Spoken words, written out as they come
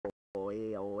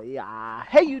yeah.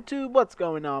 Hey YouTube, what's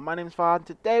going on? My name's Fod.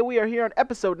 Today we are here on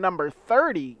episode number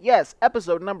 30. Yes,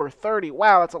 episode number 30.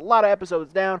 Wow, that's a lot of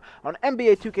episodes down on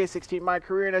NBA 2K16 My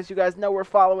Career. And as you guys know, we're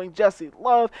following Jesse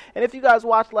Love. And if you guys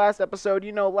watched last episode,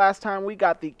 you know last time we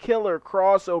got the killer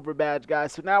crossover badge,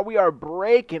 guys. So now we are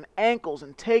breaking ankles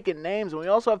and taking names. And we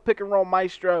also have pick and roll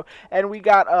maestro. And we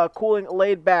got cooling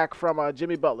laid back from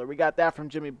Jimmy Butler. We got that from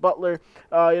Jimmy Butler.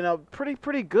 You know,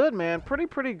 pretty good, man.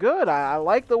 Pretty good. I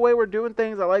like the way we're doing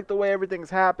things. I like the way everything's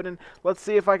happening. Let's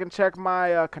see if I can check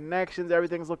my connections.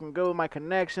 Everything's looking good with my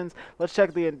connections. Let's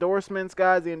check the endorsements,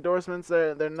 guys. The endorsements,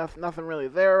 they're nothing really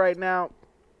there right now.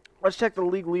 Let's check the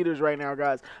league leaders right now,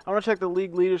 guys. I want to check the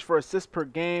league leaders for assists per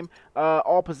game.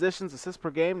 All positions, assists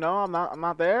per game. No, I'm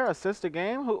not there. Assist a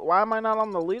game. Why am I not on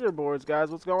the leaderboards,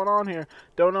 guys? What's going on here?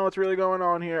 Don't know what's really going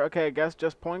on here. Okay, I guess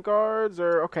just point guards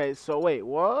or okay. So wait,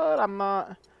 what? I'm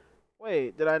not.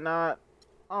 Wait, did I not?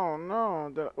 Oh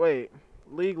no. Wait,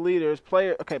 league leaders,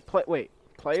 player. Okay, wait,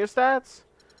 player stats.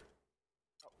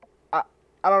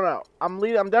 I don't know. I'm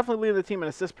definitely leading the team in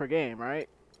assists per game, right?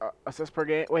 Assists per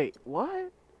game. Wait,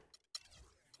 what?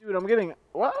 Dude, I'm getting...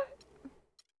 What?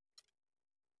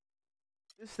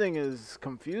 This thing is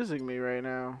confusing me right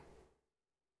now.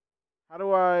 How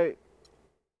do I...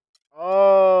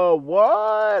 Oh,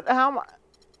 what? How am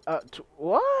I...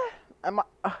 what? Am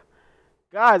I...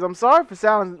 guys, I'm sorry for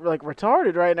sounding, like,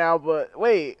 retarded right now, but...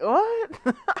 Wait, what?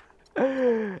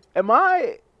 Am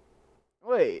I...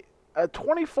 Wait,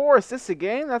 24 assists a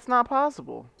game? That's not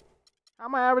possible. How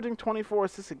am I averaging 24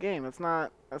 assists a game? That's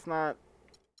not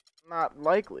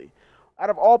likely. Out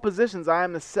of all positions, I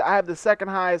have the second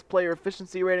highest player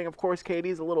efficiency rating. Of course,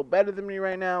 KD's a little better than me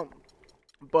right now.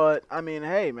 But I mean,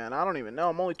 hey man, I don't even know.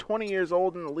 I'm only 20 years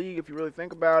old in the league if you really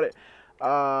think about it.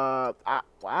 Wow,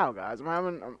 guys,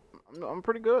 I'm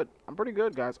pretty good. I'm pretty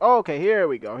good, guys. Oh, okay, here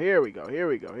we go.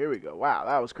 Wow,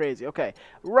 that was crazy. Okay,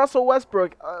 Russell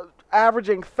Westbrook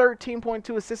averaging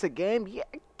 13.2 assists a game. Yeah,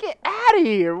 get out of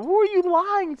here. Who are you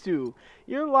lying to?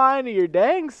 You're lying to your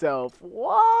dang self.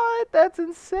 What? That's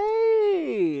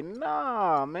insane.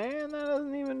 Nah, man, that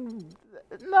doesn't even...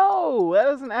 No, that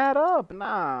doesn't add up.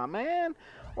 Nah, man.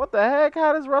 What the heck?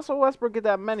 How does Russell Westbrook get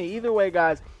that many? Either way,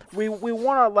 guys, we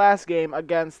won our last game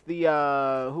against the,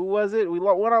 who was it? We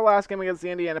won our last game against the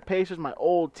Indiana Pacers, my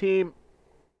old team.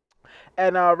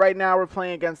 And right now we're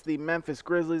playing against the Memphis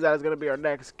Grizzlies. That is going to be our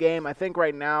next game. I think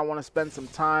right now I want to spend some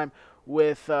time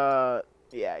with,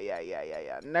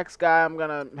 yeah. Next guy I'm going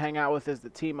to hang out with is the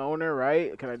team owner,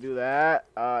 right? Can I do that?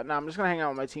 No, I'm just going to hang out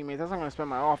with my teammates. That's not going to spend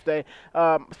my off day.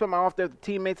 Spend my off day with the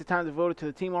teammates. The time devoted to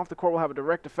the team off the court will have a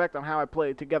direct effect on how I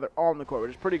play together on the court,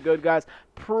 which is pretty good, guys.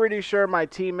 Pretty sure my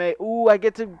teammate... Ooh, I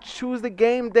get to choose the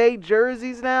game day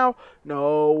jerseys now?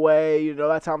 No way. You know,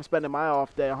 that's how I'm spending my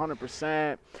off day,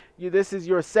 100%. This is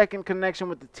your second connection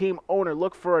with the team owner.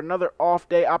 Look for another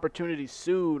off-day opportunity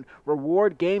soon.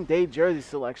 Reward game day jersey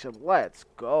selection. Let's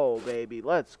go, baby.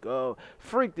 Let's go.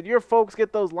 Freak, did your folks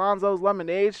get those Lonzo's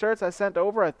Lemonade shirts I sent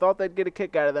over? I thought they'd get a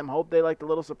kick out of them. Hope they liked the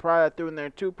little surprise I threw in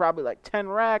there, too. Probably like 10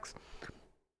 racks.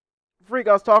 Freak,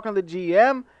 I was talking to the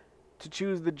GM to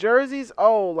choose the jerseys.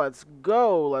 Oh, let's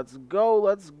go.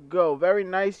 Very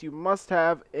nice. You must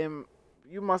have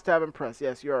impressed.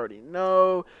 Yes, you already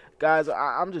know. Guys,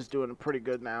 I'm just doing pretty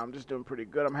good now.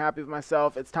 I'm happy with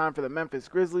myself. It's time for the Memphis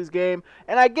Grizzlies game,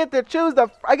 and I get to choose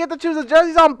the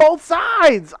jerseys on both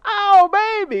sides. Oh,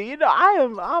 baby. You know,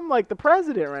 I'm like the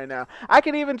president right now. I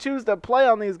can even choose to play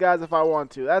on these guys if I want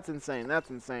to. That's insane.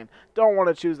 Don't want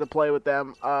to choose to play with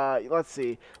them. Let's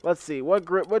see.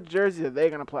 What jerseys are they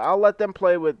going to play? I'll let them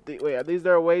play with the... Wait, are these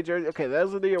their away jerseys? Okay,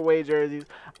 those are the away jerseys.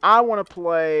 I want to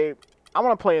play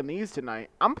in these tonight.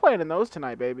 I'm playing in those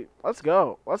tonight, baby. Let's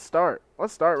go. Let's start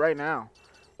right now.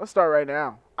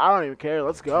 I don't even care.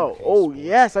 Let's go. Oh,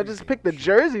 yes. I just picked the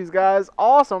jerseys, guys.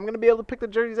 Awesome. I'm going to be able to pick the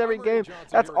jerseys every game.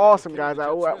 That's awesome, guys.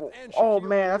 Oh,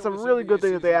 man. That's a really good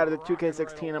thing that they added to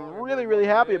 2K16. I'm really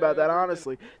happy about that,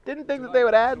 honestly. Didn't think that they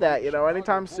would add that, you know,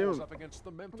 anytime soon. I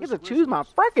get to choose my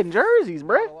freaking jerseys,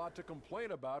 bruh. A lot to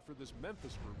complain about for this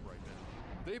Memphis group right now.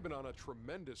 They've been on a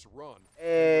tremendous run.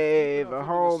 Hey, the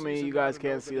homie, you guys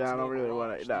can't see that. I don't really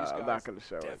want to. No, I'm not going to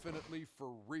show it. Definitely for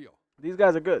real. These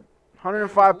guys are good.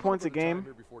 105 points a game.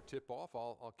 Before tip off,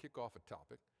 I'll kick off a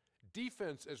topic.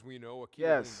 Defense, as we know, a key in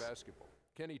basketball.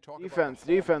 Kenny, talk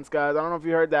defense, guys. I don't know if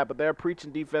you heard that, but they're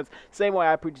preaching defense. Same way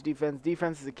I preach defense.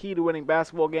 Defense is the key to winning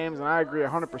basketball games, and I agree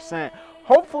 100%.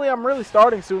 Hopefully, I'm really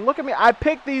starting soon. Look at me. I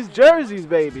picked these jerseys,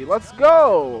 baby. Let's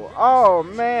go. Oh,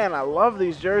 man. I love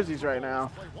these jerseys right now.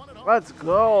 Let's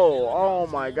go. Oh,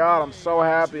 my God. I'm so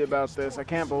happy about this. I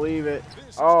can't believe it.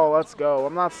 Oh, let's go.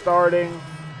 I'm not starting.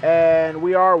 And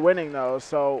we are winning, though.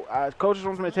 So coaches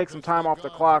wants me to take some time off the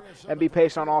clock and be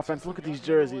patient on offense. Look at these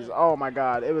jerseys. Oh, my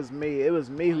God. It was me. It was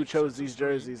me who chose these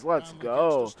jerseys. Let's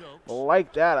go. I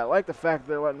like that. I like the fact that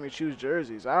they're letting me choose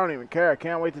jerseys. I don't even care. I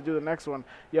can't wait to do the next one.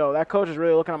 Yo, that coach is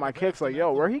really looking at my kicks like,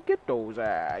 yo, where he get those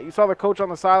at? You saw the coach on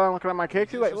the sideline looking at my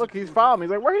kicks? He's like, look, he's following me.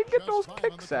 He's like, where he get those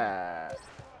kicks at?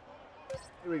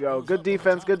 Here we go. Good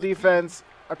defense. Good defense.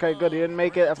 Okay, good. He didn't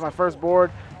make it. That's my first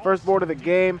board. First board of the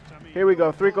game. Here we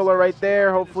go. Three-color right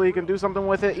there. Hopefully he can do something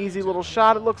with it. Easy little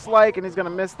shot, it looks like, and he's going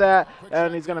to miss that.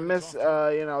 And he's going to miss,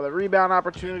 you know, the rebound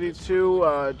opportunity, too.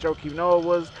 Joakim Noah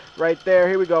was right there.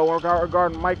 Here we go. We're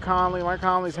guarding Mike Conley. Mike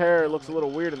Conley's hair looks a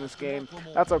little weird in this game.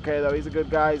 That's okay, though. He's a good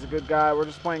guy. He's a good guy. We're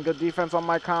just playing good defense on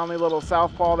Mike Conley. Little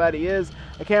southpaw that he is.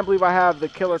 I can't believe I have the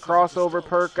killer crossover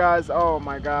perk, guys. Oh,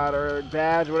 my God. Or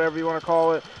badge, whatever you want to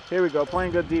call it. Here we go.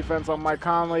 Playing good defense on Mike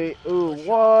Conley. Ooh,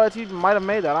 what? He might have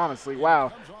made that, honestly.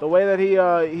 Wow. The way that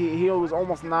he was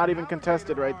almost not even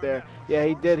contested right there. Yeah,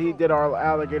 he did our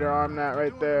alligator arm that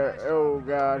right there. Oh,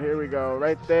 God. Here we go.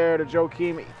 Right there to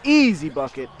Joakim. Easy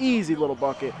bucket. Easy little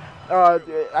bucket.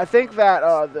 I think that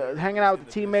hanging out with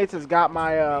the teammates has got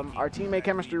my our teammate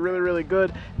chemistry really, really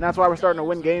good, and that's why we're starting to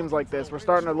win games like this. We're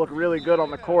starting to look really good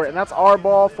on the court, and that's our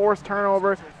ball, forced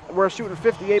turnover. We're shooting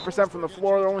 58% from the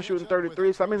floor. They're only shooting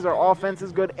 33, so that means our offense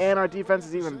is good and our defense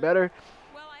is even better.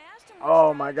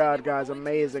 Oh, my God, guys.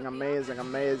 Amazing, amazing,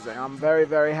 amazing. I'm very,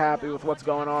 very happy with what's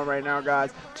going on right now, guys.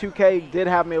 2K did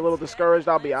have me a little discouraged,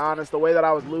 I'll be honest. The way that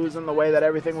I was losing, the way that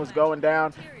everything was going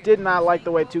down, did not like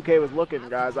the way 2K was looking,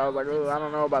 guys. I was like, I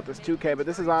don't know about this 2K, but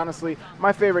this is honestly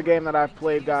my favorite game that I've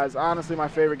played, guys. Honestly, my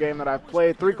favorite game that I've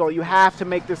played. Threeco, you have to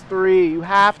make this three. You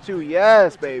have to.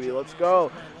 Yes, baby. Let's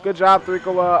go. Good job,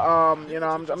 Threecola. You know,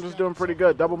 I'm just doing pretty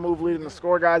good. Double move leading the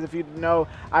score, guys. If you know,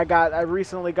 I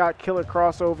recently got killer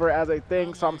crossover as a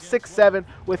thing, so I'm 6'7"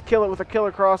 with a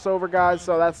killer crossover, guys.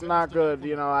 So that's not good.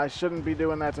 You know, I shouldn't be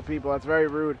doing that to people. That's very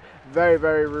rude. Very,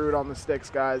 very rude on the sticks,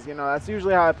 guys. You know, that's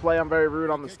usually how I play. I'm very rude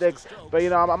on the sticks, but you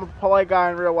know, I'm a polite guy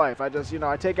in real life. I just, you know,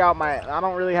 I take out I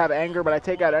don't really have anger, but I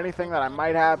take out anything that I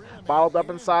might have bottled up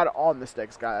inside on the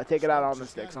sticks, guys. I take it out on the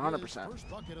sticks,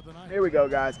 100%. Here we go,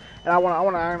 guys. And I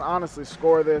want to honestly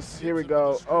score this. Here we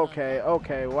go.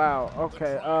 Okay, wow.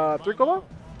 Okay, Threecola?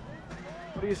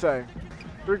 What do you say?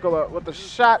 Threecola with the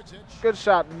shot. Good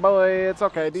shot, boy. It's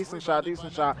okay. Decent shot,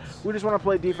 decent shot. We just want to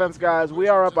play defense, guys. We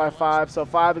are up by 5, so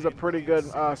 5 is a pretty good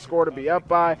score to be up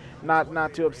by.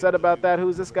 Not too upset about that.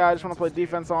 Who's this guy? I just want to play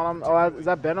defense on him. Oh, is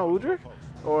that Benno Udrich?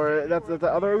 Or that's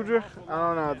the other Udrich? I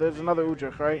don't know. There's another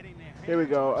Udrich, right? Here we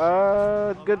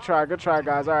go. Good try,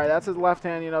 guys. All right, that's his left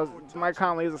hand. You know, Mike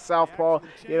Conley is a southpaw.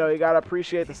 You know, you got to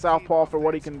appreciate the southpaw for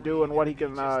what he can do and what he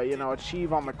can, you know,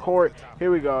 achieve on the court.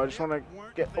 Here we go. I just want to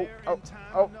get,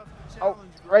 oh,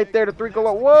 right there to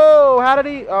Threecola. Whoa, how did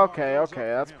he? Okay,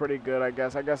 that's pretty good, I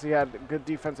guess. I guess he had good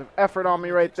defensive effort on me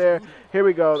right there. Here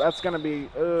we go. That's going to be,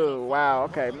 oh, wow.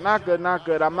 Okay, not good, not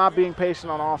good. I'm not being patient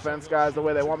on offense, guys, the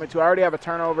way they want me to. I already have a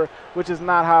turnover, which is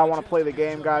not how I want to play the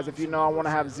game, guys. If you know, I want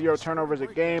to have 0 turnovers a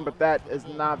game, but that is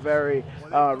not very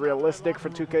realistic for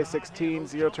 2K16.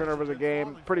 0 turnovers a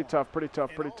game. Pretty tough.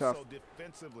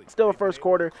 Still a first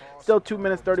quarter. Still 2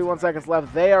 minutes, 31 seconds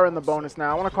left. They are in the bonus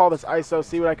now. I want to call this ISO,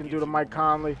 see what I can do to Mike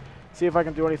Conley. See if I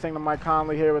can do anything to Mike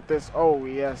Conley here with this. Oh,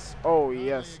 yes. Oh,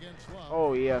 yes.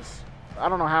 Oh, yes. I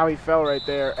don't know how he fell right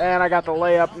there. And I got the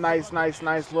layup.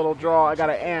 Nice little draw. I got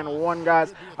an and one,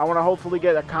 guys. I want to hopefully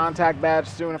get a contact badge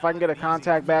soon. If I can get a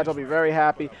contact badge, I'll be very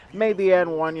happy. Made the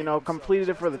and one, you know, completed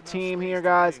it for the team here,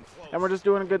 guys. And we're just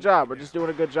doing a good job.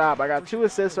 I got 2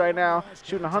 assists right now,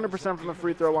 shooting 100% from the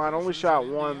free throw line. Only shot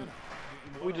 1.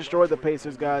 We destroyed the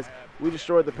Pacers, guys. We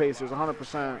destroyed the Pacers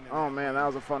 100%. Oh, man, that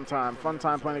was a fun time. Fun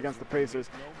time playing against the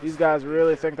Pacers. These guys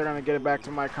really think they're going to get it back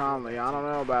to Mike Conley. I don't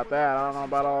know about that. I don't know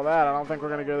about all that. I don't think we're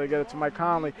going to really get it to Mike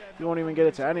Conley. You won't even get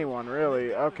it to anyone,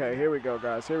 really. Okay, here we go,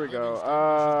 guys. Here we go.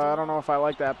 I don't know if I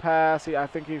like that pass. I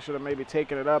think he should have maybe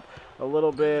taken it up a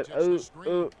little bit.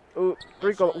 Ooh,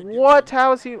 Threecola. What?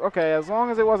 How is he? Okay, as long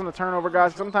as it wasn't a turnover,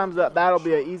 guys. Sometimes that'll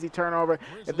be an easy turnover.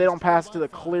 If they don't pass to the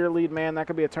clear lead man, that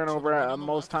could be a turnover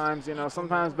most times. You know,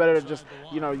 sometimes better to just,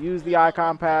 you know, use the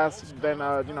icon pass than,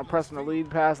 you know, pressing the lead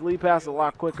pass. Lead pass is a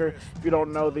lot quicker if you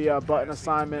don't know the button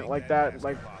assignment like that,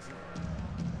 like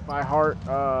by heart.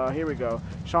 Here we go.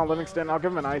 Sean Livingston. I'll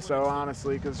give him an ISO,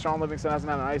 honestly, because Sean Livingston hasn't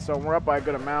had an ISO, and we're up by a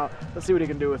good amount. Let's see what he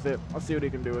can do with it.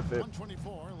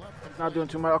 Not doing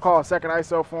too much. I'll call a second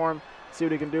ISO for him. See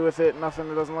what he can do with it. Nothing.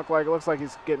 It doesn't look like. It looks like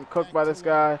he's getting cooked by this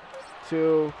guy.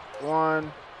 2,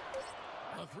 1.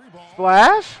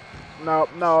 Splash? nope,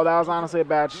 no, that was honestly a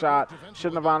bad shot.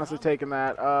 Shouldn't have honestly taken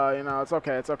that. You know, it's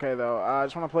okay though. I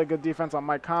just want to play good defense on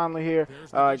Mike Conley here.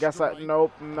 I guess that,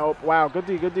 nope. Wow, good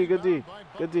D.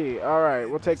 All right,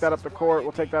 we'll take that up the court.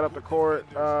 Let's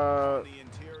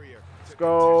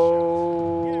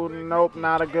go. Nope,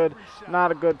 not a good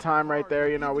time right there.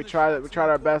 You know, we tried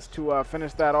our best to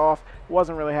finish that off.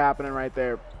 Wasn't really happening right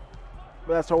there.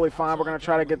 But that's totally fine. We're going to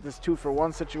try to get this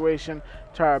 2-for-1 situation.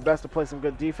 Try our best to play some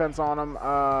good defense on him.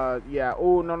 Yeah.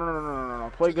 Oh,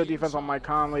 no. Play good defense on Mike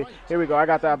Conley. Here we go. I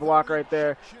got that block right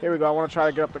there. Here we go. I want to try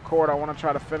to get up the court. I want to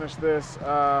try to finish this.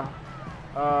 Oh.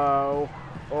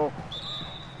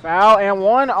 Foul and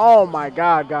one. Oh, my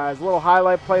God, guys. A little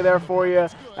highlight play there for you.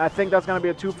 I think that's going to be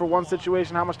a 2-for-1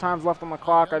 situation. How much time's left on the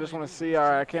clock? I just want to see. All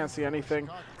right, I can't see anything.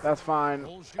 That's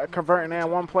fine. Converting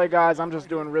and one play, guys. I'm just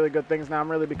doing really good things now. I'm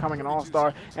really becoming an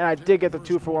all-star. And I did get the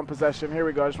 2-for-1 possession. Here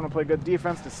we go. I just want to play good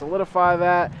defense to solidify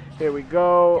that. Here we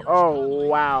go. Oh,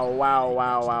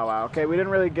 wow. Okay, we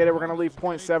didn't really get it. We're going to leave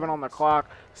 0.7 on the clock.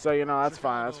 So, you know, that's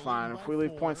fine. If we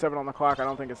leave 0.7 on the clock, I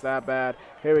don't think it's that bad.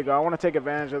 Here we go. I want to take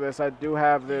advantage of this. I do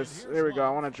have this. Here we go. I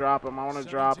want to drop him.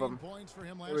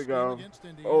 Here we go.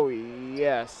 Oh,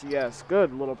 yes.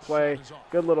 Good little play.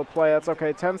 That's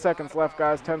okay. 10 seconds left,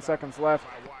 guys. 10 seconds left.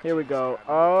 Here we go.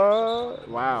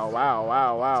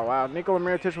 Wow. Nikola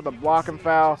Mirotic with a blocking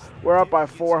foul. We're up by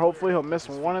 4. Hopefully he'll miss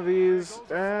one of these.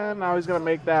 And now he's going to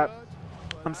make that.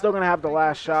 I'm still going to have the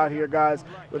last shot here, guys,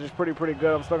 which is pretty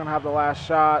good. I'm still going to have the last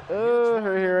shot.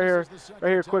 Right here.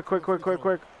 Quick.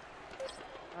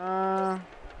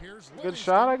 Good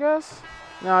shot, I guess.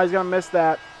 No, he's going to miss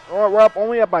that. We're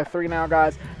only up by 3 now,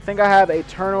 guys. I think I have a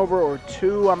turnover or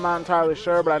 2. I'm not entirely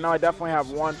sure, but I know I definitely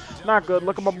have 1. Not good.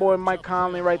 Look at my boy Mike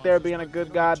Conley right there being a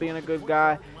good guy.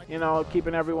 You know,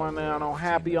 keeping everyone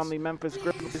happy on the Memphis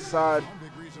Grizzlies side.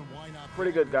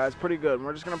 Pretty good, guys. Pretty good.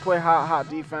 We're just going to play hot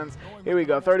defense. Here we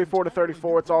go.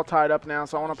 34-34. It's all tied up now,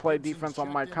 so I want to play defense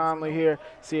on Mike Conley here.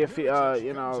 See if he,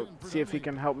 see if he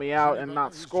can help me out and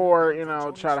not score. You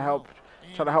know, try to help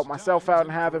myself out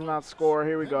and have him not score.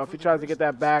 Here we go. If he tries to get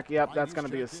that back, yep, that's going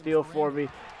to be a steal for me.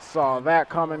 Saw that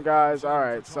coming, guys. All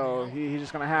right, so he's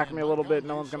just going to hack me a little bit.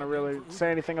 No one's going to really say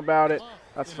anything about it.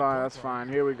 That's fine.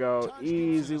 Here we go.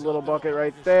 Easy little bucket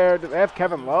right there. Do they have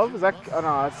Kevin Love? Is that? Oh,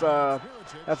 no,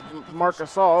 that's Marc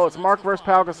Gasol. Oh, it's Marc versus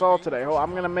Pau Gasol today. Oh,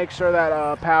 I'm going to make sure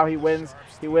that Pau, he wins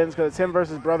because it's him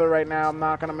versus brother right now. I'm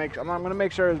going to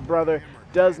make sure his brother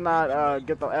does not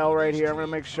get the L right here. I'm going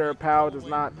to make sure Pau does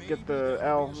not get the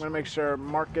L. I'm going to make sure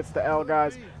Marc gets the L,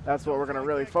 guys. That's what we're going to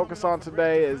really focus on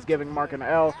today, is giving Marc an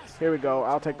L. Here we go.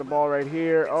 I'll take the ball right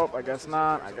here. Oh, I guess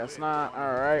not.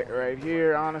 All right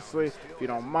here, honestly, if you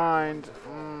don't mind.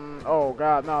 Oh,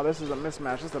 God, no, this is a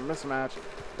mismatch.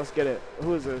 Let's get it.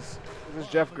 Who is this? Is this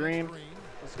Jeff Green?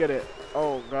 Let's get it.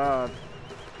 Oh, God.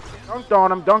 Dunked on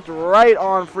him. Dunked right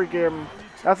on freaking.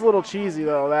 That's a little cheesy,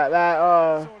 though.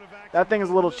 That thing is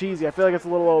a little cheesy. I feel like it's a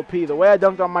little OP. The way I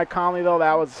dunked on Mike Conley, though,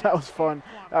 that was fun.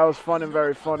 That was fun and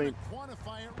very funny.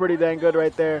 Pretty dang good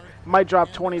right there. Might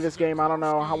drop 20 this game. I don't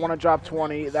know. I want to drop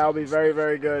 20. That would be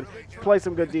very good. Play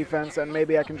some good defense, and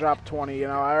maybe I can drop 20. You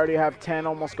know, I already have 10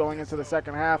 almost going into the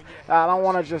second half. I don't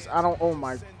want to oh,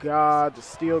 my God. The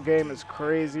steal game is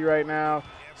crazy right now.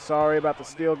 Sorry about the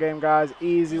steal game, guys.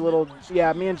 Easy little,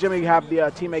 yeah, me and Jimmy have the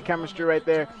teammate chemistry right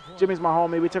there. Jimmy's my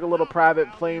homie. We took a little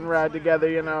private plane ride together,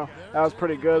 you know. That was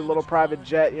pretty good. A little private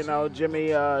jet, you know. Jimmy,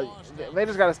 they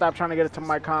just got to stop trying to get it to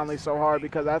Mike Conley so hard,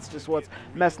 because that's just what's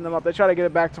messing them up. They try to get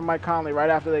it back to Mike Conley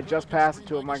right after they just passed it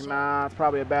to him. Like, nah, it's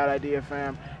probably a bad idea,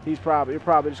 fam. You're probably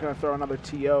just going to throw another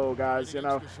TO, guys, you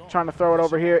know. Trying to throw it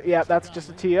over here. Yeah, that's just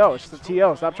a TO. It's just a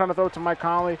TO. Stop trying to throw it to Mike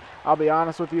Conley. I'll be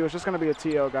honest with you. It's just going to be a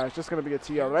TO, guys. Just going to be a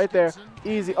TO right there.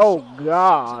 Easy. Oh,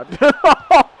 God.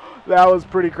 That was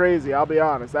pretty crazy. I'll be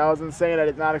honest. That was insane. I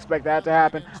did not expect that to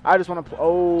happen. I just want to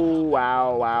oh,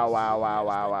 wow.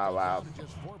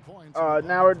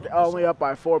 Now we're only up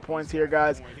by 4 points here,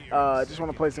 guys. Just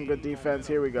want to play some good defense.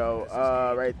 Here we go.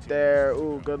 Right there.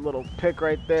 Ooh, good little pick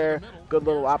right there. Good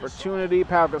little opportunity.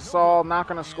 Pau Gasol not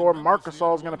going to score. Marc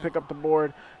Gasol is going to pick up the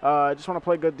board. Just want to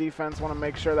play good defense. Want to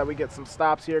make sure that we get some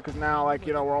stops here, because now, like,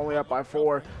 you know, we're only up by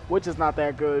 4, which is not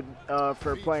that good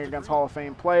for playing against Hall of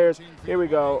Fame players. Here we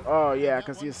go. Oh, yeah,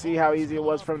 because you see how easy it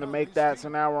was for him to make that. So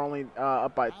now we're only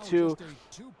up by 2.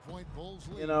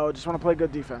 You know, just want to play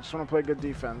good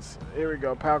defense. Here we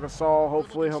go. Pau Gasol.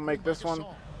 Hopefully he'll make this one.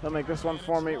 He'll make this one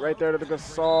for me right there to the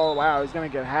Gasol. Wow, he's going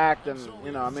to get hacked, and,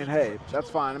 you know, I mean, hey, that's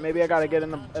fine. And maybe I got to get in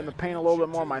the paint a little bit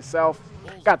more myself.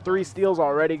 Got 3 steals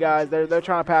already, guys. They're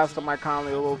trying to pass to Mike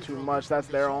Conley a little too much. That's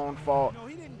their own fault.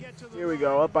 Here we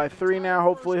go, up by 3 now.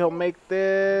 Hopefully he'll make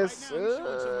this.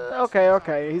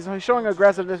 Okay. He's showing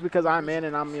aggressiveness because I'm in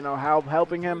and I'm,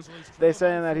 helping him. They're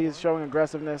saying that he's showing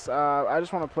aggressiveness. I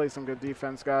just want to play some good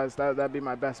defense, guys. That'd be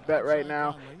my best bet right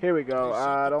now. Here we go.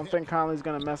 I don't think Conley's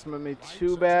going to mess with me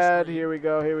too bad. Here we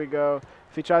go.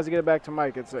 If he tries to get it back to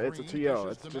Mike, it's a TO.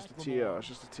 It's just a TO. It's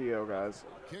just a TO, guys.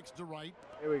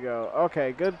 Here we go.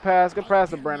 Okay, good pass. Good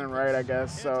pass to Brennan Wright, I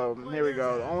guess. So, here we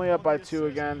go. Only up by 2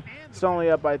 again. Still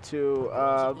only up by 2.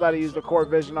 Got to use the court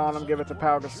vision on him, give it to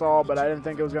Pau Gasol, but I didn't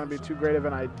think it was going to be too great of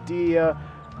an idea.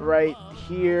 Right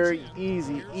here.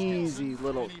 Easy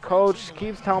little. Coach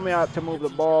keeps telling me to move the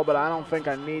ball, but I don't think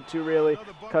I need to really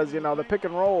because, the pick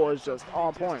and roll is just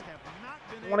on point.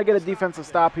 I want to get a defensive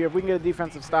stop here. If we can get a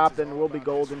defensive stop, then we'll be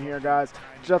golden here, guys.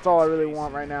 That's all I really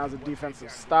want right now is a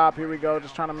defensive stop. Here we go.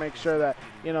 Just trying to make sure that,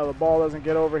 the ball doesn't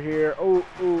get over here. Ooh.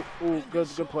 Good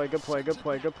play.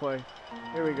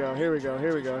 Here we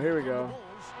go.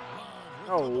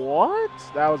 Oh, what?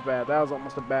 That was bad. That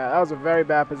was a very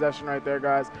bad possession right there,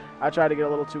 guys. I tried to get a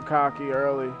little too cocky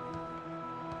early.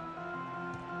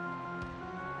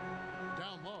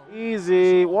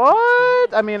 Easy.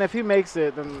 What? I mean, if he makes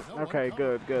it, then okay,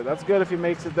 good. That's good if he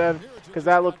makes it then, because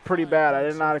that looked pretty bad. I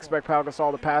did not expect Pau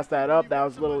Gasol to pass that up. That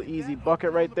was a little easy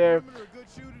bucket right there.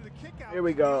 Here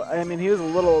we go. I mean, he was a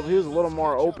little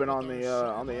more open on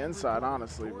the inside,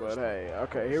 honestly. But hey,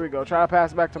 okay, here we go. Try to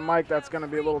pass it back to Mike. That's gonna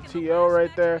be a little TO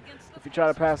right there. If you try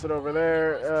to pass it over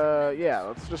there, yeah,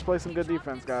 let's just play some good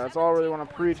defense, guys. That's all I really want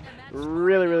to preach.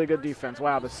 Really good defense.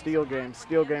 Wow, the steal game is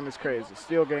crazy.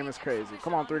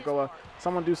 Come on, Threekola.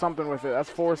 Someone do something with it. That's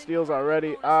 4 steals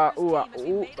already.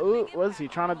 What is he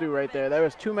trying to do right there? There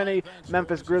was too many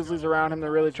Memphis Grizzlies around him to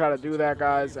really try to do that,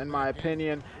 guys, in my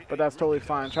opinion. But that's totally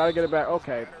fine. Try to get it back.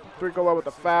 Okay. Threekola with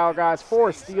the foul, guys.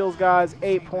 4 steals, guys.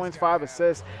 8 points, 5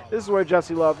 assists. This is where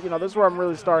Jesse Love, this is where I'm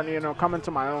really starting to, come into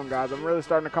my own, guys. I'm really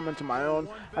starting to come into my own.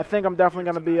 I think I'm definitely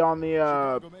going to be on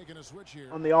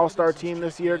the All-Star team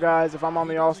this year, guys. If I'm on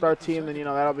the All-Star team, then,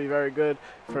 that'll be very good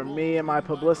for me and my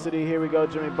publicity. Here we go,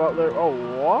 Jimmy Butler. Oh,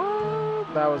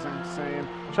 what? That was insane.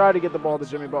 Try to get the ball to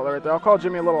Jimmy Butler right there. I'll call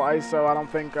Jimmy a little ISO. I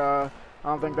don't think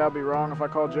that'd be wrong if I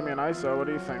call Jimmy an ISO. What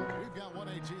do you think?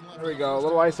 There we go. A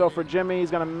little ISO for Jimmy.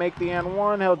 He's going to make the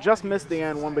and-one. He'll just miss the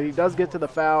and-one, but he does get to the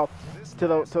foul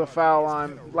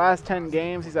line. Last 10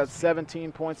 games, he's had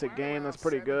 17 points a game. That's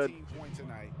pretty good.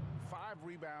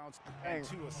 Dang.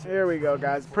 Here we go,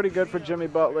 guys. Pretty good for Jimmy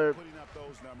Butler.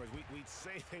 We'd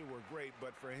say they were great,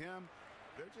 but for him,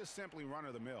 they're just simply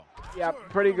run-of-the-mill. Yeah,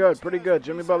 pretty good.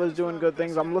 Jimmy Butler's doing good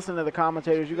things. I'm listening to the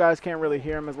commentators. You guys can't really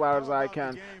hear him as loud as I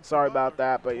can. Sorry about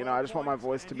that, but, I just want my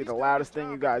voice to be the loudest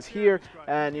thing you guys hear.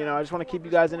 And, I just want to keep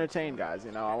you guys entertained, guys.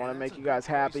 I want to make you guys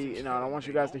happy. I don't want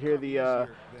you guys to hear the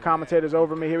commentators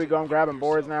over me. Here we go. I'm grabbing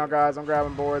boards now, guys. I'm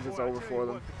grabbing boards. It's over for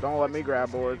them. Don't let me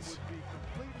grab boards.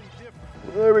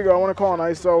 There we go. I want to call an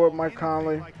ISO with Mike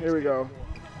Conley. Here we go.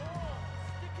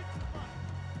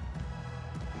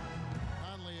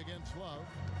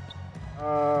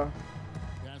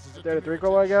 There to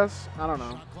Threekola, I guess. I don't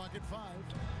know.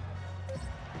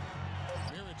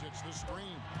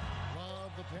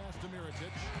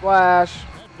 Flash.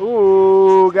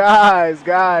 Ooh, guys.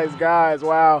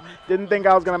 Wow. Didn't think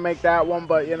I was going to make that one,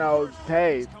 but,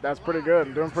 hey, that's pretty good.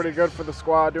 I'm doing pretty good for the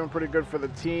squad, doing pretty good for the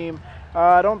team.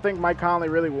 I don't think Mike Conley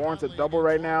really warrants a double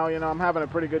right now. I'm having a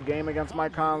pretty good game against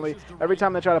Mike Conley. Every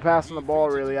time they try to pass him the ball,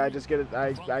 really, I just get it.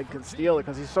 I can steal it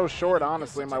because he's so short,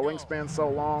 honestly. My wingspan's so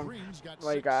long.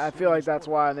 Like, I feel like that's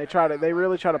why. And they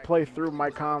really try to play through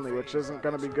Mike Conley, which isn't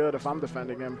going to be good if I'm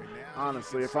defending him.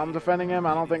 Honestly, if I'm defending him,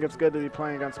 I don't think it's good to be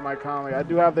playing against Mike Conley. I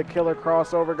do have the killer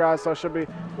crossover, guys, so I should be.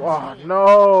 Oh,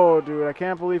 no, dude. I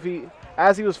can't believe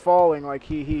as he was falling, like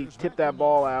he tipped that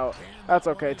ball out. That's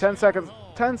okay. 10 seconds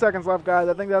left, guys.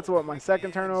 I think that's what, my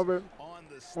second turnover.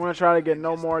 I'm going to try to get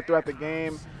no more throughout the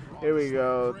game. Here we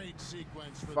go.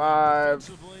 5,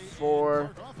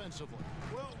 4.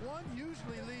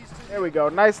 There we go.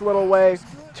 Nice little way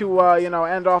to,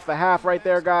 end off the half right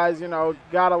there, guys.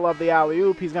 Gotta love the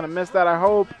alley-oop. He's going to miss that, I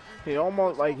hope.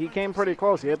 He came pretty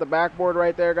close. He hit the backboard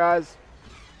right there, guys.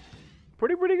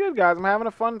 Pretty good, guys. I'm having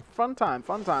a fun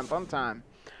time.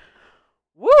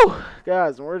 Woo!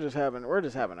 Guys, we're just having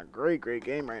a great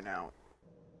game right now.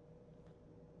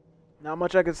 Not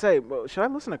much I could say, but should I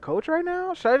listen to Coach right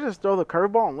now? Should I just throw the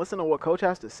curveball and listen to what Coach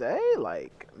has to say?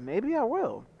 Like, maybe I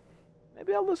will.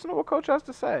 Maybe I'll listen to what Coach has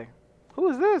to say. Who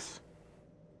is this?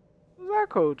 Who's that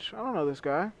Coach? I don't know this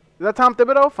guy. Is that Tom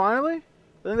Thibodeau, finally?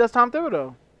 I think that's Tom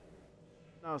Thibodeau.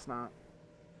 No, it's not.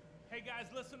 Hey, guys,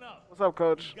 listen up. What's up,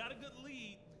 Coach? We've got a good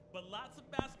lead, but lots of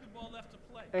basketball left to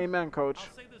play. Amen, Coach.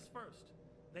 I'll say this first.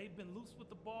 They've been loose with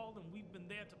the ball, and we've been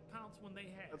there to pounce when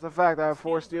they have. That's a fact. I have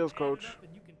 4 steals, coach.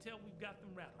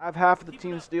 I have half of the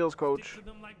team steals, coach.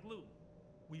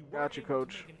 Gotcha,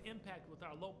 coach.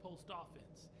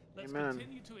 Let's Amen.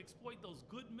 continue to exploit those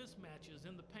good mismatches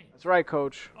in the paint. That's right,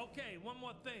 coach. Okay, one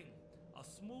more thing. A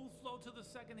smooth flow to the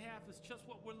second half is just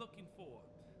what we're looking for.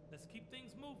 Let's keep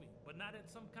things moving, but not at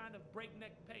some kind of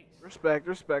breakneck pace.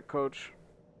 Respect, coach.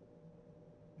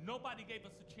 Nobody gave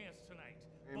us a chance tonight.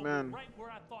 Amen. But we're right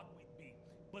where I thought we'd be.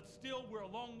 But still, we're a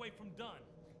long way from done.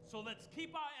 So let's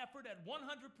keep our effort at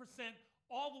 100%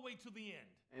 all the way to the end.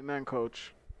 Amen,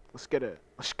 coach. Let's get it.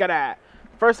 Let's get it.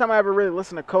 First time I ever really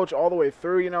listened to Coach all the way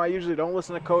through. You know, I usually don't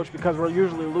listen to Coach because we're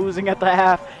usually losing at the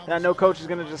half, and I know Coach is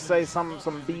gonna just say some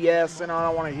BS, and I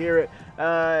don't want to hear it.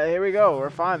 Here we go. We're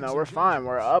fine though. We're fine.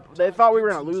 We're up. They thought we were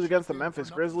gonna lose against the Memphis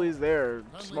Grizzlies. They're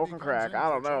smoking crack. I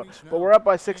don't know, but we're up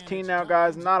by 16 now,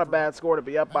 guys. Not a bad score to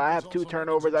be up by. I have 2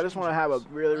 turnovers. I just want to have a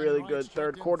really good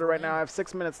third quarter right now. I have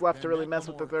 6 minutes left to really mess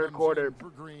with the third quarter.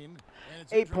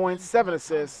 8 points, 7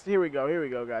 assists. Here we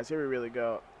go, guys. Here we really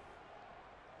go.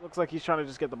 Looks like he's trying to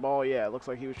just get the ball. Yeah, it looks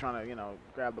like he was trying to, you know,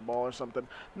 grab the ball or something.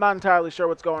 I'm not entirely sure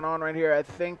what's going on right here. I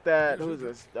think that, who's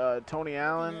this, Tony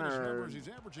Allen, or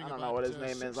I don't know what his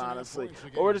name is, honestly.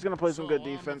 But we're just going to play some good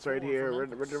defense right here.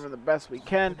 We're doing the best we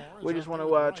can. We just want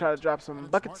to try to drop some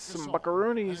buckets, some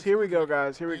buckaroonies. Here we go,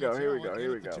 guys. Here we go.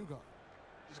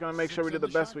 Just going to make sure we do the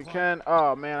best we can.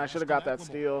 Oh, man, I should have got that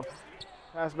steal.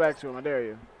 Pass back to him. I dare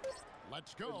you.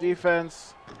 Good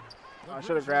defense. I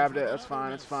should have grabbed it. That's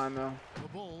fine. It's fine, though.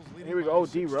 Here we go. Oh,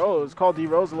 D-Rose. Call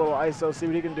D-Rose a little ISO. See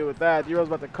what he can do with that. D-Rose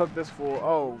about to cook this fool.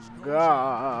 Oh,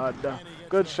 God.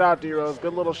 Good shot, D-Rose.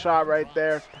 Good little shot right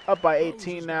there. Up by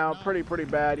 18 now. Pretty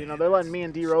bad. You know, they're letting me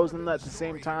and D-Rose in at the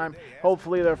same time.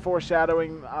 Hopefully, they're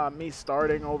foreshadowing me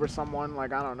starting over someone.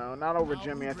 Like, I don't know. Not over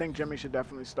Jimmy. I think Jimmy should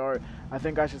definitely start. I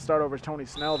think I should start over Tony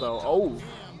Snell, though. Oh,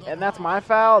 and that's my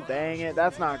foul? Dang it.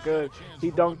 That's not good.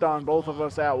 He dunked on both of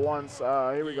us at once.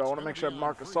 Here we go. I want to make sure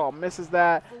Marc Gasol misses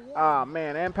that. Ah,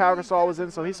 man. And Pau Gasol was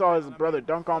in, so he saw his brother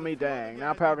dunk on me. Dang.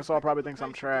 Now Pau Gasol probably thinks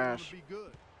I'm trash.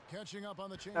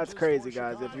 That's crazy,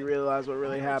 guys, if you realize what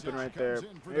really happened right there.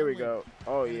 Here we go.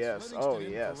 Oh, yes. Oh,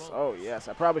 yes. Oh, yes.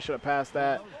 I probably should have passed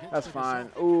that. That's fine.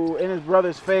 Ooh, in his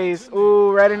brother's face.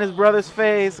 Ooh, right in his brother's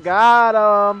face. Got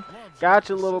him. Got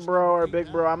you, little bro or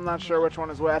big bro. I'm not sure which one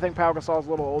is what. I think Pau Gasol's a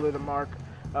little older than Mark.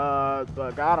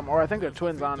 But got him. Or I think they're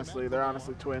twins, honestly. They're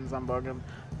honestly twins. I'm bugging.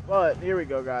 But here we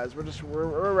go, guys.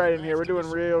 We're right in here. We're doing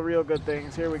real good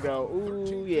things. Here we go.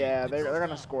 Ooh, yeah, they're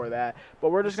gonna score that.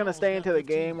 But we're just gonna stay into the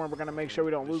game where we're gonna make sure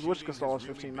we don't lose. Which Gasol is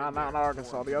 15? Not our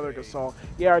Gasol, the other Gasol.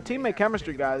 Yeah, our teammate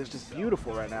chemistry, guys, is just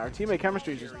beautiful right now. Our teammate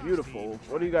chemistry is just beautiful.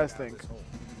 What do you guys think?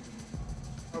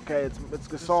 Okay, it's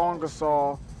Gasol and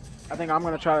Gasol. I think I'm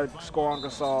gonna try to score on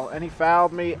Gasol, and he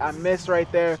fouled me. I missed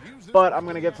right there, but I'm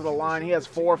gonna get to the line. He has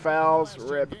 4 fouls.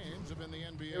 Rip.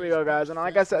 Here we go, guys. And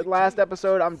like I said last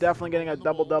episode, I'm definitely getting a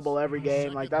double-double every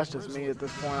game. Like, that's just me at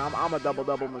this point. I'm a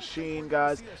double-double machine,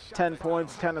 guys. 10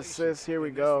 points, 10 assists. Here we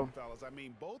go.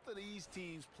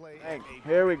 Dang.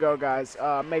 Here we go, guys.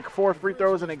 Make 4 free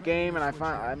throws in a game, and I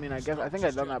think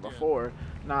I've done that before.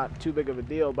 Not too big of a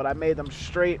deal, but I made them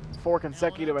straight 4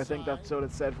 consecutive. I think that's what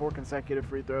it said. 4 consecutive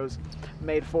free throws.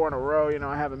 Made 4 in a row. You know,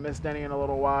 I haven't missed any in a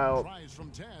little while.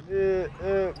 Good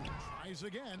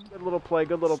little play,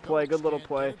 good little play, good little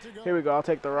play. Here we go. I'll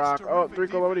take the rock. Oh,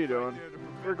 Threekola, what are you doing?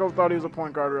 Threekola thought he was a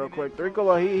point guard real quick.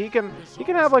 Threekola, he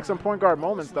can have like some point guard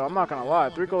moments though. I'm not gonna lie.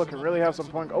 Threekola can really have some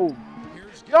point. Oh,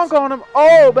 dunk on him.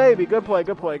 Oh, baby, good play,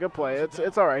 good play, good play.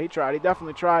 It's all right. He tried. He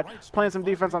definitely tried. Playing some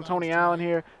defense on Tony Allen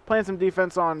here. Playing some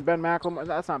defense on Ben McLemore.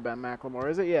 That's not Ben McLemore,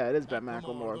 is it? Yeah, it is Ben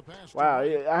McLemore. Wow,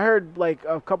 I heard like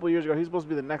a couple years ago he's supposed to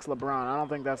be the next LeBron. I don't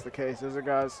think that's the case, is it,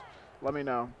 guys? Let me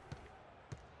know.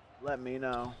 Let me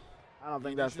know. I don't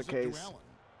think that's the case.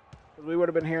 We would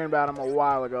have been hearing about him a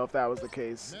while ago if that was the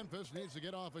case.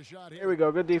 Here we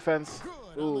go. Good defense.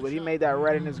 Ooh, but he made that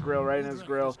right in his grill, right in his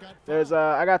grill. There's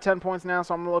I got 10 points now,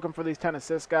 so I'm looking for these 10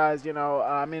 assists, guys. You know,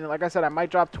 I mean, like I said, I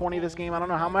might drop 20 this game. I don't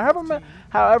know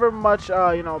however much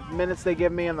you know, minutes they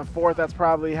give me in the fourth. That's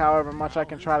probably however much I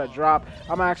can try to drop.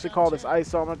 I'm gonna actually call this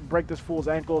ISO. I'm gonna break this fool's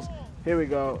ankles. Here we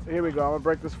go. Here we go. I'm gonna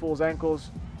break this fool's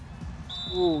ankles.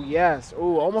 Ooh, yes.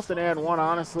 Ooh, almost an and one,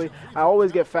 honestly. I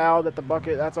always get fouled at the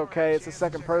bucket. That's okay. It's a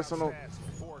second personal.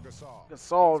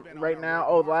 Gasol right now.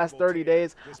 Oh, the last 30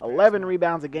 days, 11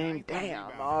 rebounds a game.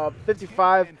 Damn.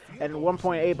 55 and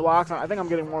 1.8 blocks. I think I'm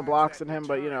getting more blocks than him,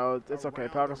 but, you know, it's okay.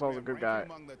 Pau Gasol's a good guy.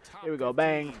 Here we go.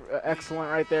 Bang. Excellent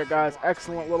right there, guys.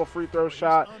 Excellent little free throw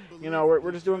shot. You know,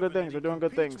 we're just doing good things. We're doing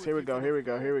good things. Here we go. Here we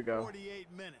go. Here we go.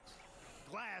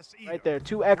 Right there,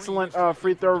 2 excellent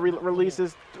free throw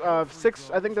releases. I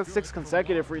think that's 6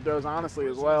 consecutive free throws, honestly,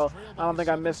 as well. I don't think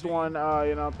I missed one.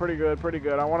 You know, pretty good, pretty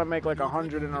good. I want to make like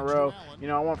 100 in a row. You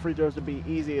know, I want free throws to be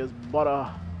easy as butter.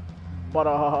 We're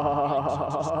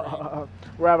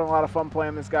having a lot of fun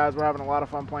playing this, guys. We're having a lot of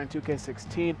fun playing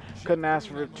 2K16. Couldn't ask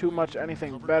for too much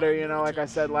anything better. You know, like I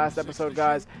said last episode,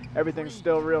 guys, everything's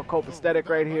still real copacetic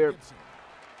right here.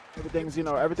 Everything's, you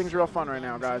know, everything's real fun right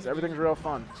now, guys. Everything's real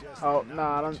fun. Oh, no,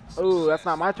 I don't. Ooh, that's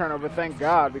not my turnover, thank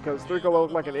God, because Threeko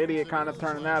looked like an idiot kind of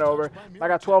turning that over. I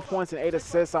got 12 points and 8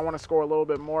 assists. I want to score a little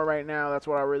bit more right now. That's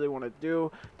what I really want to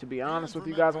do. To be honest with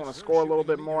you guys, I want to score a little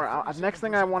bit more. Next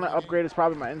thing I want to upgrade is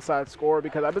probably my inside score,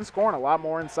 because I've been scoring a lot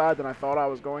more inside than I thought I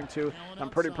was going to. I'm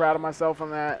pretty proud of myself in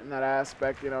that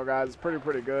aspect, you know, guys. It's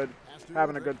pretty good.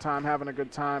 Having a good time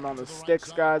on the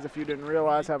sticks, guys. If you didn't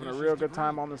realize, having a real good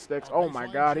time on the sticks. Oh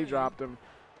my God, he dropped him.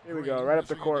 Here we go, right up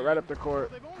the court, right up the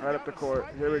court, right up the court.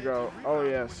 Here we go. Oh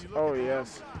yes, oh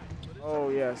yes, oh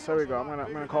yes. Here we go. I'm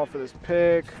gonna call for this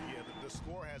pick.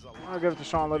 I'll give it to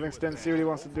Sean Livingston, see what he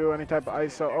wants to do. Any type of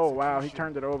ISO. Oh wow, he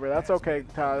turned it over. That's okay,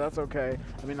 Taj. That's okay.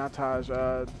 I mean, not Taj.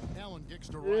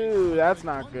 Ooh, that's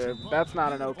not good. That's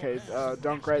not an okay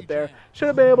dunk right there. Should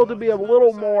have been able to be a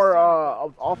little more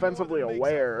offensively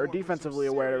aware or defensively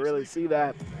aware to really see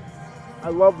that. I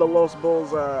love the Los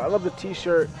Bulls. I love the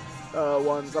T-shirt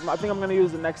ones. I think I'm going to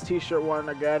use the next T-shirt one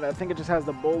again. I think it just has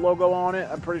the Bull logo on it.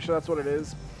 I'm pretty sure that's what it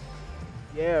is.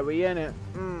 Yeah, we in it.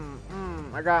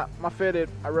 I got my fitted.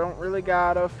 I don't really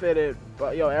got a fitted.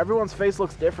 But, yo, everyone's face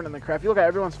looks different in the crowd. If you look at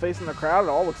everyone's face in the crowd, it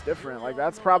all looks different. Like,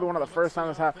 that's probably one of the first times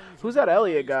this happened. Who's that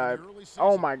Elliott guy?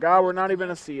 Oh, my God. We're not even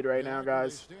a seed right now,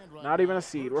 guys. Not even a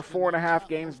seed. We're 4.5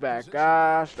 games back.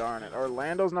 Gosh darn it.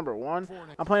 Orlando's #1.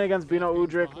 I'm playing against Bino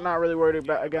Udrih. Not really worried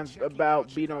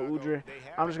about Bino Udrih.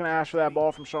 I'm just going to ask for that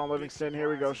ball from Sean Livingston. Here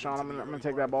we go, Sean. I'm going to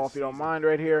take that ball if you don't mind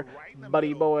right here.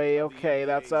 Buddy boy. Okay,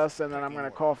 that's us. And then I'm going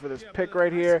to call for this pick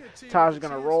right here. Taj is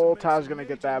going to roll. Taj is going to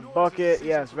get that bucket.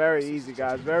 Yes, very easy,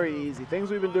 guys. Very easy.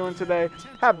 Things we've been doing today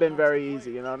have been very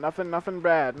easy. You know, nothing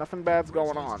bad. Nothing bad's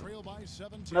going on.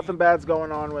 Nothing bad's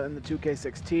going on in the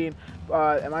 2K16.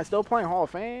 Am I still playing Hall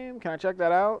of Fame? Can I check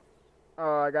that out?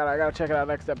 I gotta check it out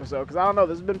next episode, because I don't know,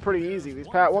 this has been pretty easy.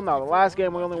 Well, no, the last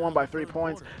game we only won by 3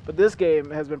 points, but this game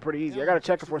has been pretty easy. I gotta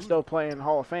check if we're still playing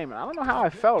Hall of Fame. And I don't know how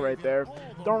I fell right there.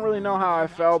 Don't really know how I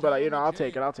fell, but you know, I'll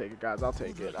take it, guys. I'll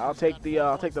take it. I'll take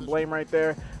the blame right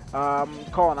there.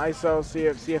 Call an ISO. See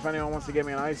if anyone wants to give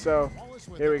me an ISO.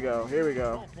 Here we go.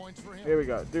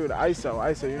 Dude,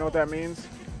 ISO. You know what that means?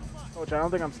 Coach, I don't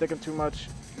think I'm sticking too much.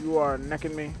 You are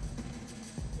necking me.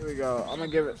 Here we go. I'm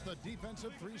gonna give it.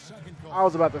 I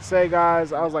was about to say,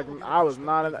 guys. I was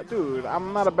not in that. Dude,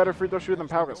 I'm not a better free throw shooter than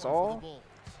Pau Gasol.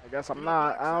 I guess I'm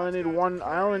not. I only need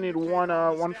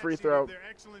one free throw.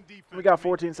 We got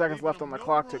 14 seconds left on the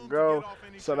clock to go,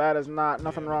 so that is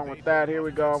nothing wrong with that. Here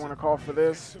we go. I'm gonna call for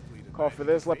this.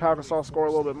 Let Pau Gasol score a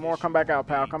little bit more. Come back out,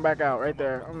 Pau. Come back out right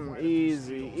there.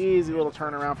 Easy little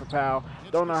turnaround for Pau.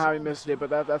 Don't know how he missed it, but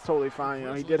that's totally fine. You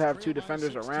know, he did have 2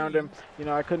 defenders around him. You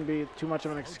know, I couldn't be too much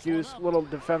of an excuse. Little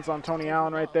defense on Tony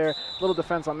Allen right there. Little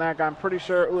defense on that guy. I'm pretty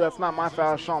sure. Ooh, that's not my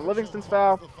foul. Sean Livingston's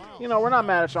foul. You know, we're not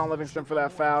mad at Sean Livingston for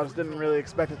that foul. Just didn't really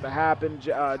expect it to happen.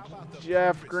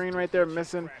 Jeff Green right there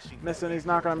missing. He's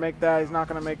not gonna make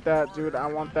that. Dude, I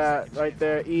want that right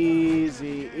there.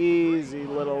 Easy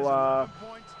little.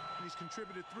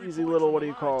 What do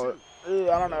you call it?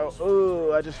 I don't know.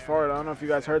 Ooh, I just farted. I don't know if you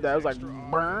guys heard that. It was like,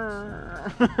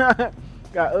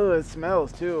 ooh, it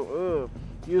smells too. Ooh.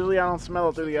 Usually I don't smell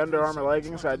it through the Under Armour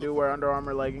leggings. I do wear Under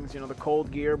Armour leggings. You know, the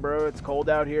cold gear, bro. It's cold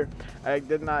out here. I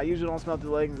usually don't smell it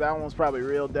through the leggings. That one was probably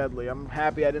real deadly. I'm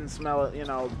happy I didn't smell it, you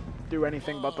know, through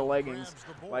anything but the leggings.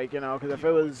 Like, you know, because if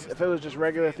it was just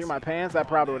regular through my pants, that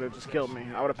probably would have just killed me.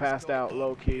 I would have passed out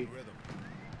low key.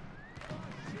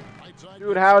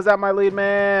 Dude, how is that my lead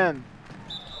man?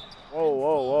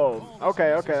 Whoa.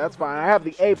 Okay, that's fine. I have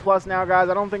the A+ now, guys.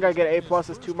 I don't think I get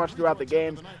A+s too much throughout the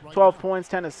games. 12 points,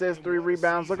 10 assists, 3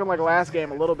 rebounds. Looking like last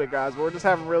game a little bit, guys. But we're just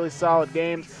having really solid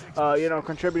games, you know,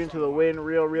 contributing to the win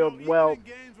real well.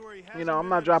 You know, I'm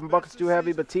not dropping buckets too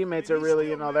heavy, but teammates are really,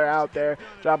 you know, they're out there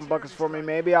dropping buckets for me.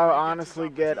 Maybe I'll honestly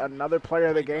get another player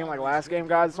of the game like last game,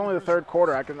 guys. It's only the 3rd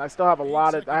quarter. I still have a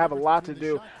lot to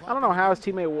do. I don't know how his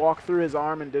teammate walked through his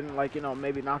arm and didn't, like, you know,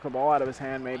 maybe knock the ball out of his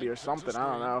hand maybe or something. I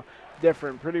don't know.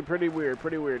 Different. Pretty weird,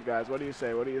 guys. What do you say?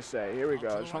 Here we go.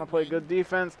 I just want to play good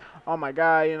defense. Oh my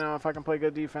God, you know, if I can play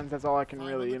good defense, that's all I can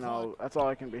really, you know, that's all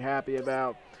I can be happy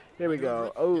about. Here we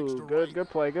go. Oh, good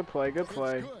play.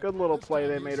 Good little play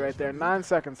they made right there. 9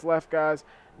 seconds left, guys.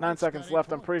 9 seconds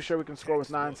left. I'm pretty sure we can score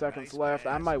with 9 seconds left.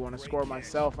 I might want to score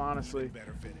myself, honestly.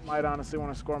 Might honestly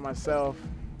want to score myself.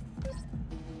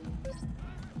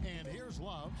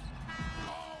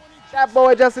 That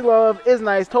boy, Jesse Love, is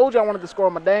nice. Told you I wanted to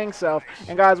score my dang self.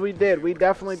 And, guys, we did. We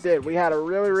definitely did. We had a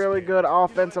really good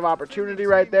offensive opportunity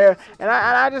right there. And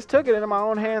I just took it into my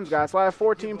own hands, guys. So I have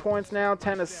 14 points now,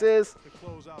 10 assists.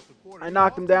 I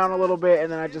knocked him down a little bit,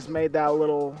 and then I just made that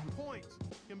little...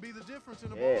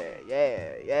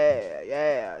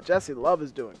 Yeah. Jesse Love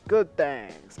is doing good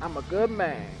things. I'm a good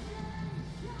man.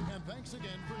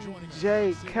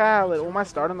 Jay Khaled. Oh, am I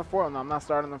starting the fourth? No, I'm not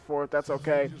starting the fourth. That's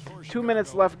okay. 2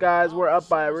 minutes left, guys. We're up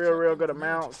by a real good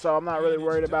amount, so I'm not really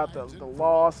worried about the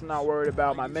loss. I'm not worried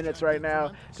about my minutes right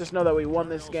now. Just know that we won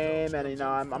this game, and, you know,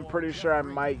 I'm pretty sure I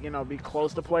might, you know, be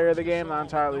close to player of the game. Not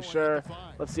entirely sure.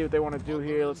 Let's see what they want to do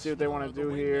here.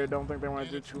 Don't think they want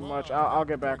to do too much. I'll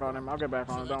get back on him.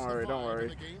 Don't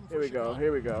worry. Here we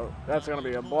go. That's going to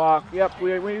be a block. Yep,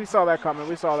 we saw that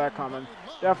coming.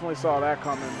 Definitely saw that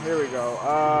coming. Here we go.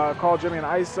 Call Jimmy an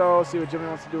ISO. See what Jimmy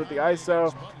wants to do with the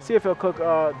ISO. See if he'll cook.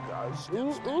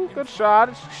 Ooh, good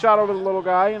shot. Shot over the little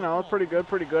guy. You know, pretty good.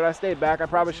 I stayed back. I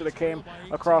probably should have came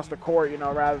across the court, you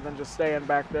know, rather than just staying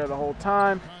back there the whole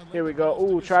time. Here we go.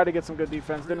 Ooh, tried to get some good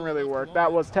defense. Didn't really work.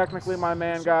 That was technically my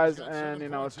man, guys, and, you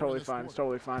know, it's totally fine.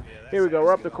 Here we go.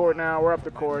 We're up the court now. I want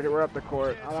to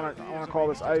call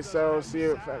this ISO. See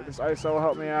if this ISO will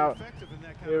help me out.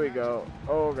 Here we go.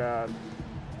 Oh, God.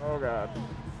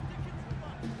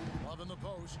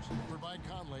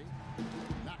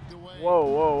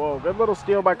 Whoa. Good little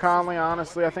steal by Conley,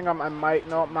 honestly. I think I might.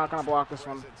 No, I'm not going to block this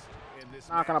one.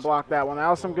 Not going to block that one. That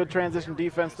was some good transition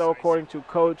defense, though, according to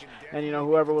Coach. And, you know,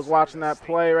 whoever was watching that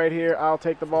play right here, I'll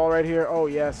take the ball right here. Oh,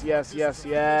 yes.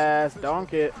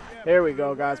 Dunk it. There we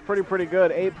go, guys. Pretty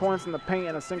good. 8 points in the paint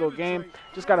in a single game.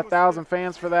 Just got 1,000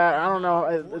 fans for that. I don't know.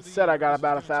 It said I got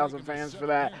about 1,000 fans for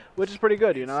that, which is pretty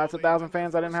good. You know, that's 1,000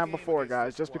 fans I didn't have before,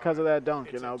 guys, just because of that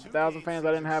dunk. You know, 1,000 fans I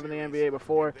didn't have in the NBA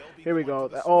before. Here we go.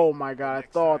 Oh, my God. I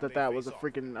thought that was a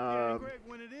freaking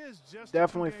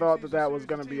definitely thought that was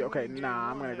going to be. Okay, nah,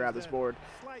 I'm going to grab this board.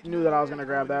 Knew that I was going to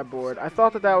grab that board. I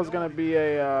thought that was going to be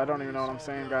a I don't even know what I'm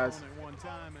saying, guys.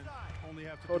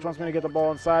 Coach wants me to get the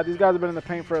ball inside. These guys have been in the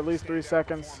paint for at least 3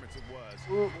 seconds.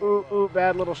 Ooh,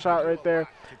 bad little shot right there.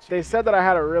 They said that I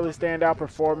had a really standout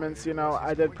performance. You know,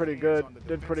 I did pretty good.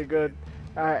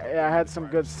 I had some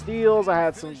good steals. I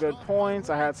had some good points.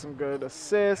 I had some good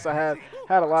assists. I had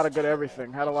a lot of good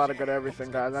everything.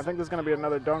 Guys. I think there's going to be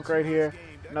another dunk right here.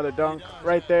 Another dunk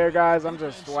right there, guys. I'm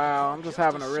just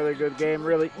having a really good game.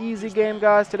 Really easy game,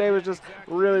 guys. Today was just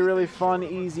really fun,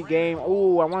 easy game.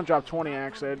 Ooh, I want to drop 20,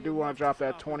 actually. I do want to drop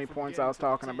that 20 points I was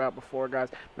talking about before, guys.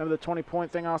 Remember the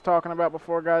 20-point thing I was talking about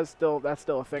before, guys? That's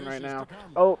still a thing right now.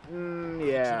 Oh,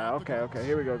 yeah. Okay.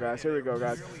 Here we go, guys.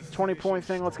 20-point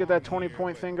thing. Let's get that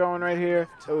 20-point thing going right here.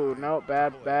 Ooh, no.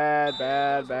 Bad.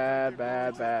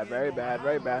 Very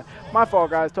bad. My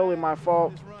fault, guys. Totally my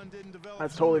fault.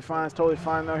 That's totally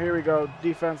fine, though. Here we go.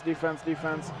 Defense.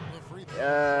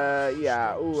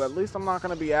 Yeah. Ooh, at least I'm not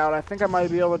going to be out. I think I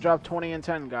might be able to drop 20 and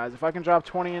 10, guys. If I can drop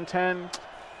 20 and 10,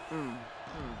 I'm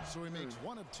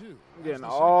getting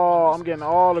all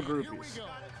the groupies.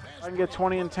 If I can get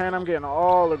 20 and 10, I'm getting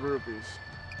all the groupies.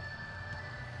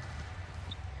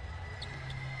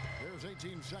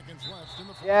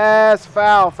 Yes,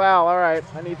 foul. All right.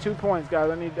 I need 2 points, guys.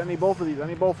 I need both of these.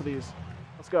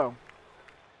 Let's go.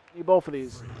 Need both of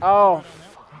these. Oh,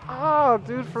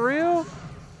 dude, for real?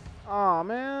 Oh,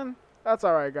 man. That's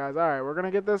all right, guys. All right, we're going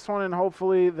to get this one, and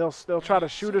hopefully they'll try to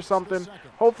shoot or something.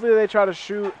 Hopefully they try to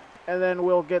shoot, and then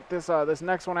we'll get this this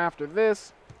next one after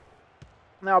this.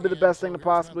 And that'll be the best thing to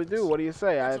possibly do. What do you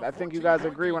say? I think you guys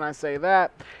agree when I say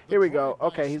that. Here we go.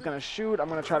 Okay, he's going to shoot. I'm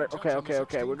going to try to –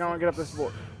 okay. We're going to get up this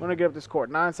board. We're going to get up this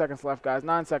court. 9 seconds left, guys.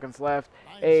 9 seconds left.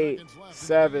 8,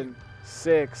 7,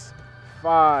 6,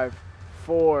 5,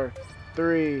 4,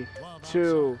 3,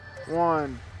 2,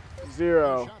 1,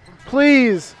 0.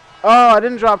 Please. Oh, I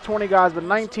didn't drop 20, guys, but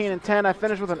 19 and 10. I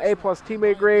finished with an A-plus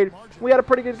teammate grade. We had a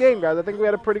pretty good game, guys. I think we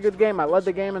had a pretty good game. I led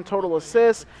the game in total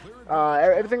assists.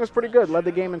 Everything was pretty good. Led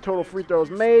the game in total free throws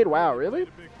made. Wow, really?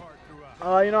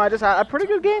 You know, I just had a pretty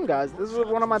good game, guys. This was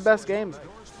one of my best games.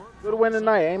 Good win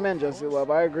tonight. Amen, Jesse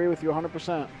Love. I agree with you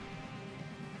 100%.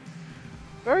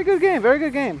 Very good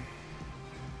game.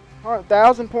 All right,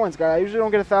 1,000 points, guys. I usually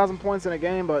don't get 1,000 points in a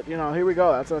game, but, you know, here we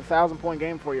go. That's a 1,000-point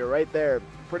game for you right there.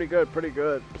 Pretty good.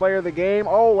 Player of the game.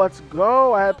 Oh, let's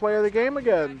go. I had player of the game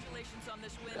again.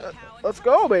 Let's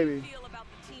go, baby.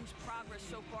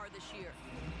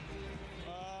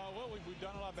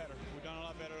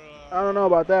 I don't know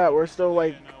about that. We're still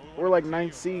like, we're like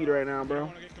 9th seed right now,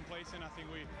 bro.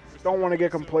 Don't want to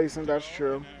get complacent. That's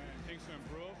true.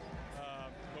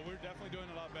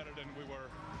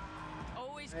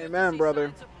 Amen,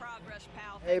 brother.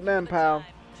 Amen, pal.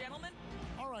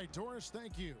 All right, Taurus,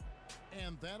 thank you.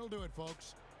 And that'll do it,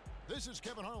 folks. This is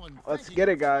Kevin Harlan. Let's get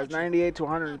it, guys. 98 to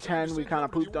 110. We kind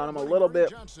of pooped on him a little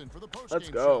bit. Let's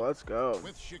go. Let's go.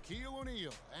 With Shaquille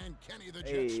O'Neal and Kenny the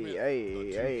Hey,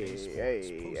 Jet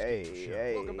Smith.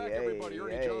 hey. Welcome back, everybody.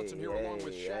 Ernie Johnson here along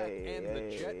with Shaq and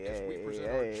the Jet as we present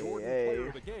our Jordan player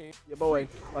of the game. Yeah, boy.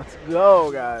 Let's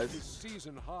go, guys. His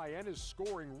season high and his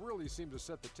scoring really seemed to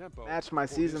set the tempo. Match my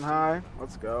season high.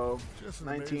 Let's go.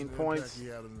 19 points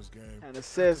and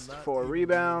assists, 4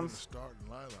 rebounds.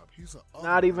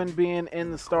 Not even being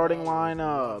in the starting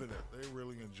lineup.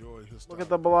 Look at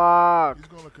the block.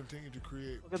 Look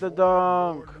at the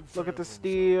dunk. Look at the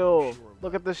steal.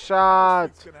 Look at the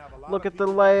shots. Look at the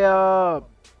layup.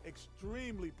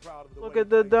 Look at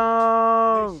the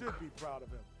dunk.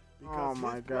 Oh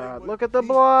my God. Look at the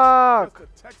block.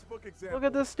 Look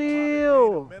at the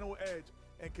steal.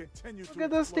 Look at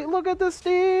the steal. Look at the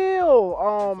steal.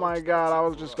 Oh my God. I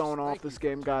was just going off this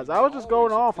game, guys. I was just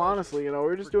going off, honestly. You know, we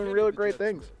were just doing really great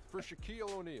things. For Shaquille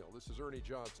O'Neal, this is Ernie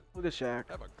Johnson. Look at Shaq.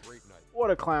 Have a great night.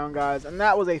 What a clown, guys. And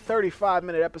that was a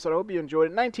 35-minute episode. I hope you enjoyed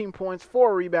it. 19 points,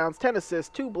 4 rebounds, 10 assists,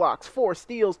 2 blocks, 4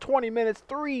 steals, 20 minutes,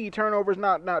 3 turnovers.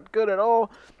 Not good at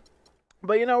all.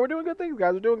 But, you know, we're doing good things,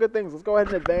 guys. We're doing good things. Let's go ahead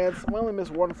and advance. We only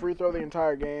missed 1 free throw the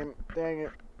entire game. Dang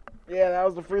it. Yeah, that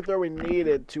was the free throw we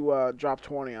needed to drop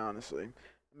 20, honestly.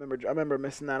 I remember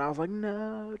missing that. I was like,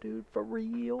 no, dude, for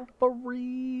real, for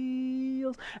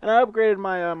reals. And I upgraded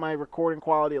my my recording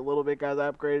quality a little bit, guys. I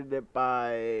upgraded it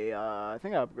by, I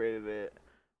think I upgraded it,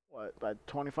 by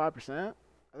 25%?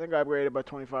 I think I upgraded it by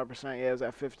 25%. Yeah, it was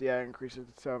at 50. I increased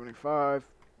it to 75.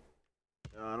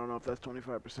 I don't know if that's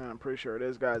 25%. I'm pretty sure it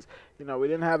is, guys. You know, we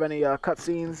didn't have any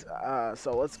cutscenes,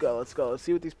 so let's go. Let's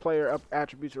see what these player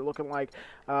attributes are looking like.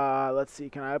 Let's see.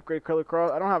 Can I upgrade Curly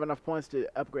Cross? I don't have enough points to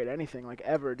upgrade anything, like,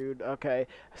 ever, dude. Okay.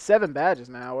 7 badges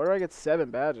now. Where do I get 7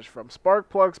 badges from? Spark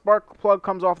Plug. Spark Plug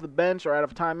comes off the bench or out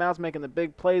of timeouts, making the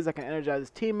big plays that can energize his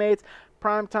teammates.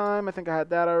 Prime time, I think I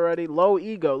had that already. Low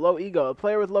ego, low ego. A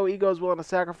player with low ego is willing to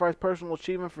sacrifice personal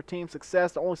achievement for team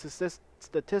success. The only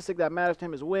statistic that matters to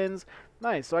him is wins.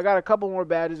 Nice. So I got a couple more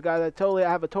badges, guys. I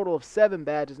have a total of 7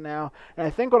 badges now. And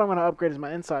I think what I'm going to upgrade is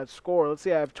my inside score. Let's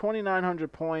see, I have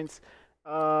 2,900 points.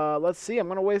 Let's see, I'm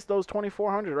going to waste those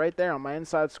 2,400 right there on my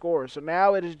inside score. So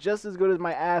now it is just as good as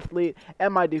my athlete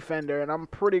and my defender. And I'm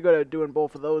pretty good at doing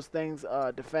both of those things,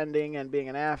 defending and being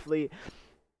an athlete.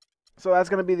 So that's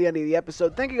going to be the end of the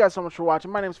episode. Thank you guys so much for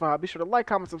watching. My name is Fahad. Be sure to like,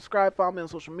 comment, subscribe, follow me on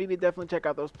social media. Definitely check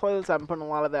out those playlists. I've been putting a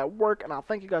lot of that work, and I'll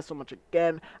thank you guys so much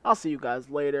again. I'll see you guys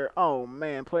later. Oh,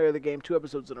 man, player of the game 2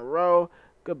 episodes in a row.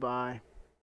 Goodbye.